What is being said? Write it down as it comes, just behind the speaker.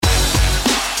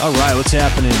All right, what's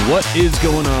happening? What is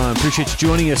going on? Appreciate you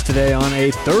joining us today on a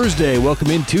Thursday.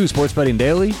 Welcome into Sports Betting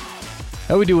Daily.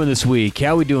 How we doing this week?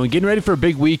 How we doing? Getting ready for a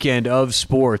big weekend of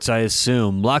sports, I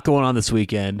assume. A lot going on this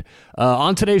weekend.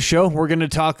 On today's show, we're going to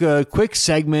talk a quick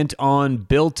segment on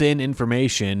built-in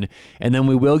information, and then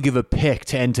we will give a pick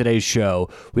to end today's show.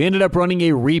 We ended up running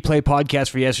a replay podcast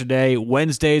for yesterday.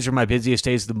 Wednesdays are my busiest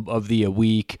days of the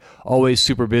week. Always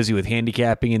super busy with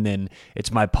handicapping, and then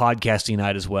it's my podcasting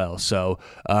night as well. So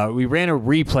we ran a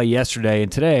replay yesterday,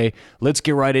 and today, let's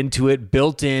get right into it.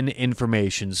 Built-in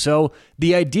information. So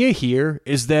the idea here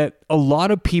is that a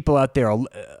lot of people out there,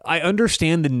 I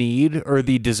understand the need or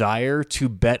the desire to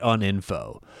bet on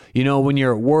info. You know, when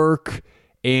you're at work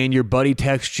and your buddy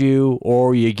texts you,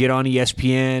 or you get on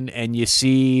ESPN and you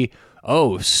see,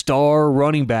 oh, star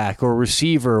running back or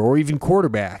receiver or even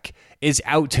quarterback is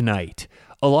out tonight.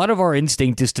 A lot of our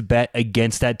instinct is to bet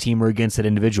against that team or against that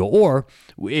individual. Or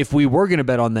if we were going to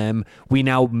bet on them, we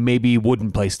now maybe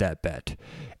wouldn't place that bet.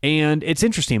 And it's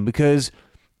interesting because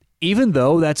even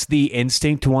though that's the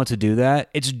instinct to want to do that,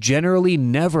 it's generally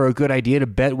never a good idea to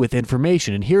bet with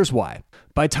information. And here's why.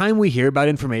 By the time we hear about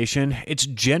information, it's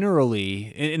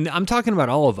generally, and I'm talking about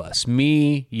all of us,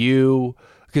 me, you,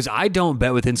 because I don't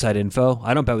bet with inside info.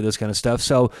 I don't bet with this kind of stuff.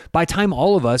 So by the time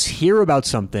all of us hear about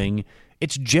something,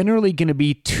 it's generally going to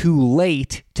be too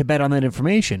late to bet on that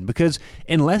information, because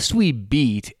unless we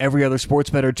beat every other sports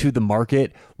bettor to the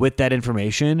market with that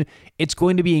information, it's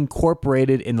going to be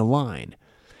incorporated in the line.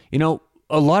 You know,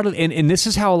 a lot of, and this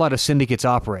is how a lot of syndicates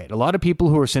operate. A lot of people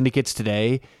who are syndicates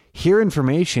today hear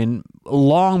information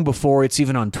long before it's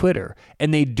even on Twitter.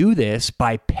 And they do this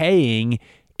by paying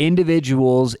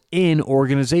individuals in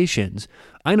organizations.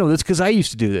 I know this because I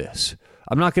used to do this.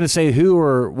 I'm not going to say who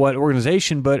or what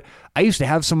organization, but I used to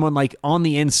have someone like on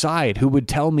the inside who would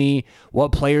tell me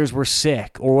what players were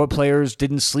sick or what players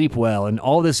didn't sleep well and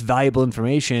all this valuable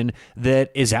information that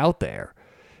is out there.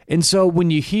 And so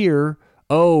when you hear,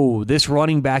 oh, this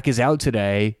running back is out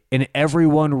today, and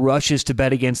everyone rushes to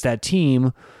bet against that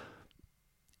team,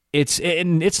 it's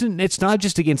not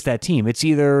just against that team. It's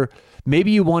either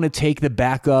maybe you want to take the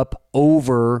backup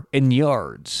over in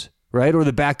yards, right? Or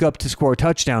the backup to score a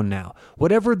touchdown now.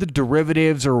 Whatever the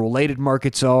derivatives or related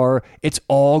markets are, it's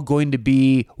all going to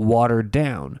be watered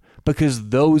down because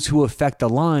those who affect the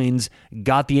lines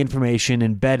got the information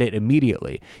and bet it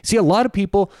immediately. See, a lot of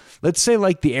people, let's say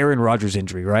like the Aaron Rodgers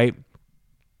injury, right?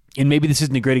 And maybe this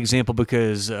isn't a great example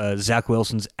because Zach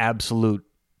Wilson's absolute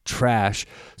trash.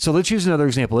 So let's use another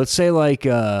example. Let's say like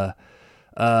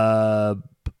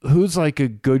who's like a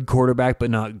good quarterback but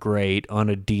not great on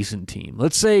a decent team.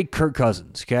 Let's say Kirk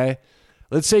Cousins, okay?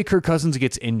 Let's say Kirk Cousins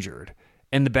gets injured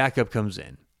and the backup comes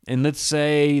in. And let's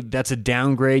say that's a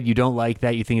downgrade. You don't like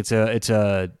that. You think it's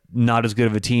a not as good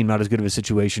of a team, not as good of a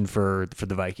situation for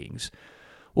the Vikings.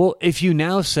 Well, if you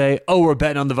now say, oh, we're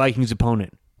betting on the Vikings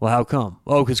opponent. Well, how come?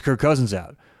 Oh, because Kirk Cousins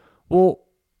out. Well,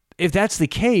 if that's the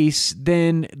case,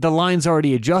 then the line's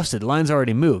already adjusted. The line's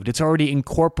already moved. It's already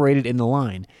incorporated in the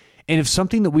line. And if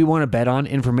something that we want to bet on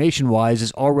information-wise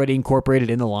is already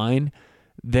incorporated in the line,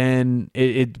 then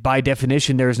it by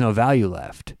definition, there is no value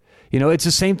left. You know, it's the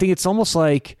same thing. It's almost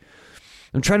like,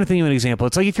 I'm trying to think of an example.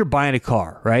 It's like if you're buying a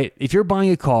car, right? If you're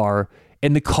buying a car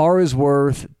and the car is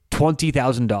worth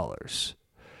 $20,000,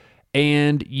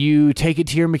 and you take it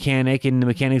to your mechanic, and the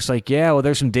mechanic's like, yeah, well,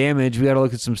 there's some damage. We got to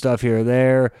look at some stuff here or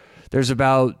there. There's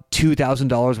about $2,000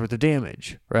 worth of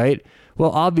damage, right?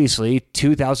 Well, obviously,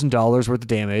 $2,000 worth of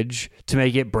damage to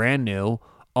make it brand new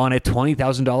on a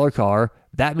 $20,000 car,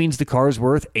 that means the car is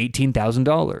worth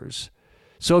 $18,000.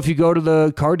 So if you go to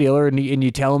the car dealer and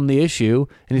you tell him the issue,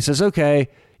 and he says, okay,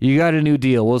 you got a new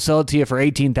deal. We'll sell it to you for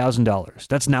 $18,000.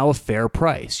 That's now a fair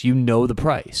price. You know the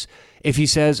price. If he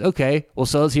says, okay, we'll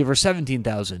sell it to you for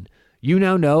 $17,000, you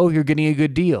now know you're getting a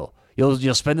good deal.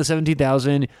 You'll spend the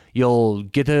 $17,000, you'll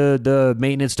get the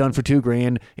maintenance done for $2,000,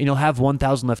 and you'll have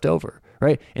 $1,000 left over,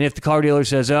 right? And if the car dealer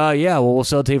says, yeah, well, we'll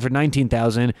sell it to you for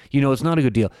 $19,000, you know it's not a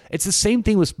good deal. It's the same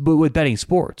thing with betting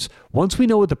sports. Once we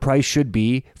know what the price should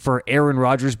be for Aaron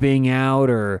Rodgers being out,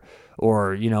 or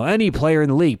you know, any player in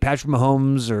the league, Patrick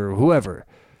Mahomes or whoever,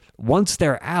 once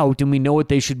they're out and we know what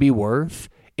they should be worth,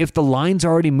 if the line's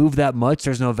already moved that much,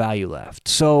 there's no value left.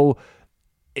 So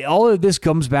all of this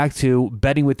comes back to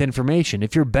betting with information.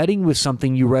 If you're betting with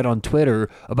something you read on Twitter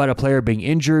about a player being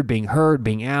injured, being hurt,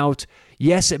 being out,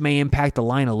 yes, it may impact the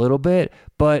line a little bit,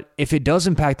 but if it does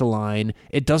impact the line,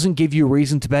 it doesn't give you a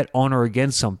reason to bet on or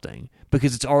against something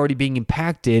because it's already being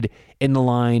impacted in the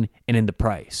line and in the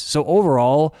price. So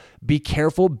overall, be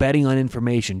careful betting on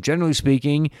information. Generally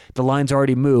speaking, the line's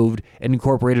already moved and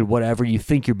incorporated whatever you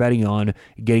think you're betting on,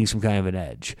 getting some kind of an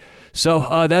edge.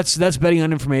 So that's betting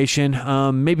on information.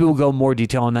 Maybe we'll go more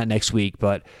detail on that next week,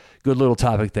 but good little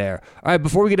topic there. All right,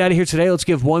 before we get out of here today, let's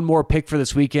give one more pick for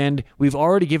this weekend. We've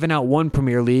already given out one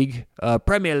Premier League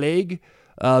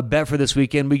bet for this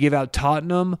weekend. We give out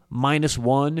Tottenham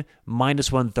 -1,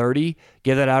 -130.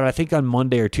 Give that out, I think, on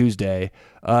Monday or Tuesday.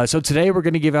 So today we're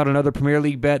going to give out another Premier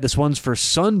League bet. This one's for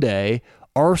Sunday.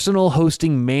 Arsenal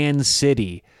hosting Man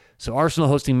City. So Arsenal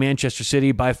hosting Manchester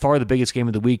City, by far the biggest game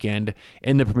of the weekend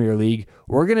in the Premier League.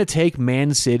 We're going to take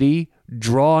Man City,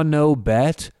 draw no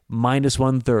bet,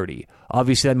 -130.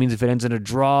 Obviously, that means if it ends in a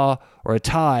draw or a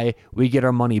tie, we get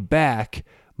our money back.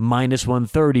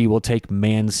 -130, we'll take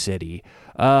Man City.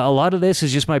 A lot of this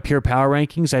is just my pure power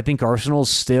rankings. I think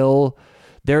Arsenal's still...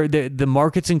 The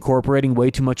market's incorporating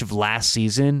way too much of last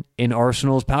season in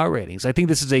Arsenal's power ratings. I think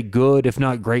this is a good, if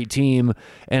not great team,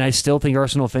 and I still think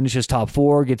Arsenal finishes top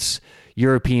 4, gets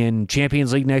European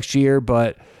Champions League next year,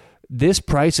 but this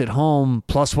price at home,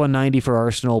 +190 for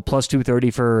Arsenal,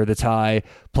 +230 for the tie,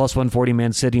 +140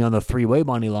 Man City on the three-way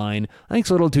money line, I think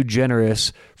it's a little too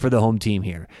generous for the home team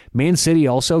here. Man City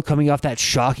also coming off that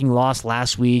shocking loss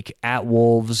last week at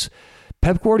Wolves.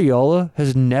 Pep Guardiola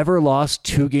has never lost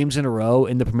 2 games in a row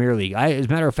in the Premier League. As a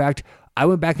matter of fact, I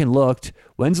went back and looked.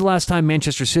 When's the last time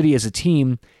Manchester City as a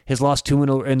team has lost 2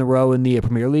 in a row in the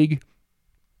Premier League?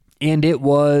 And it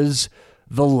was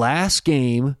the last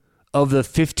game of the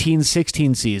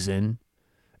 15-16 season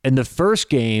and the first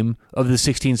game of the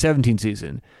 16-17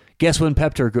 season. Guess when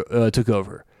Pep took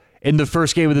over? In the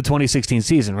first game of the 2016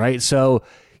 season, right? So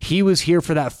he was here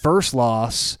for that first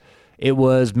loss. It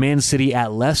was Man City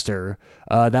at Leicester.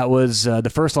 That was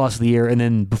the first loss of the year. And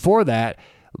then before that,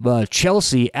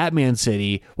 Chelsea at Man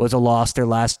City was a loss, their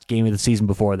last game of the season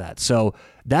before that. So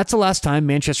that's the last time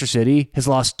Manchester City has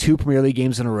lost 2 Premier League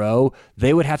games in a row.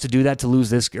 They would have to do that to lose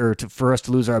this, or for us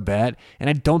to lose our bet. And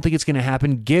I don't think it's going to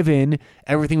happen given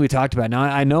everything we talked about. Now,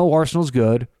 I know Arsenal's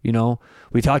good. You know,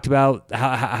 we talked about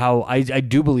how I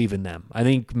do believe in them. I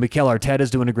think Mikel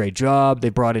Arteta's doing a great job. They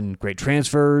brought in great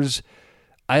transfers.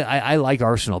 I like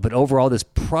Arsenal, but overall this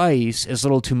price is a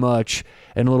little too much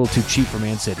and a little too cheap for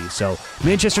Man City. So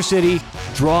Manchester City,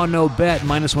 draw no bet,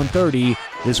 -130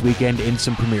 this weekend in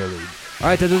some Premier League. All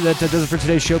right, that does it for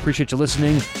today's show. Appreciate you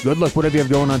listening. Good luck, whatever you have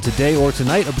going on today or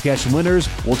tonight. Hope you catch some winners.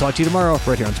 We'll talk to you tomorrow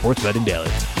right here on Sports Betting Daily.